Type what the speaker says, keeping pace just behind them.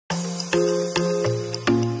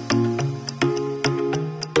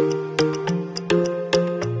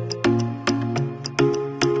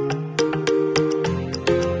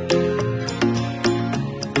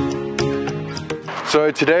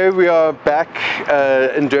Today we are back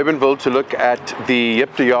in Durbanville to look at the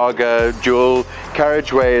Jip de Jager dual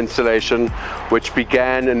carriageway installation, which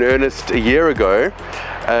began in earnest a year ago.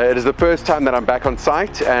 It is the first time that I'm back on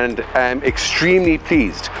site, and I'm extremely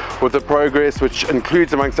pleased with the progress, which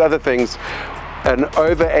includes, amongst other things, an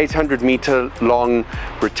over 800 meter long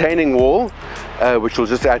retaining wall, which will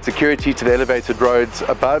just add security to the elevated roads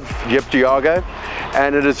above Jip de Jager.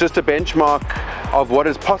 And it is just a benchmark of what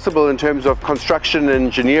is possible in terms of construction and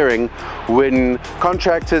engineering when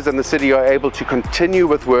contractors and the city are able to continue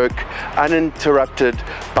with work uninterrupted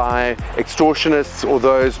by extortionists or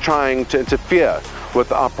those trying to interfere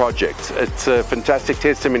with our projects. It's a fantastic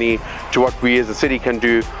testimony to what we as a city can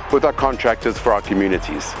do with our contractors for our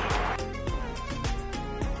communities.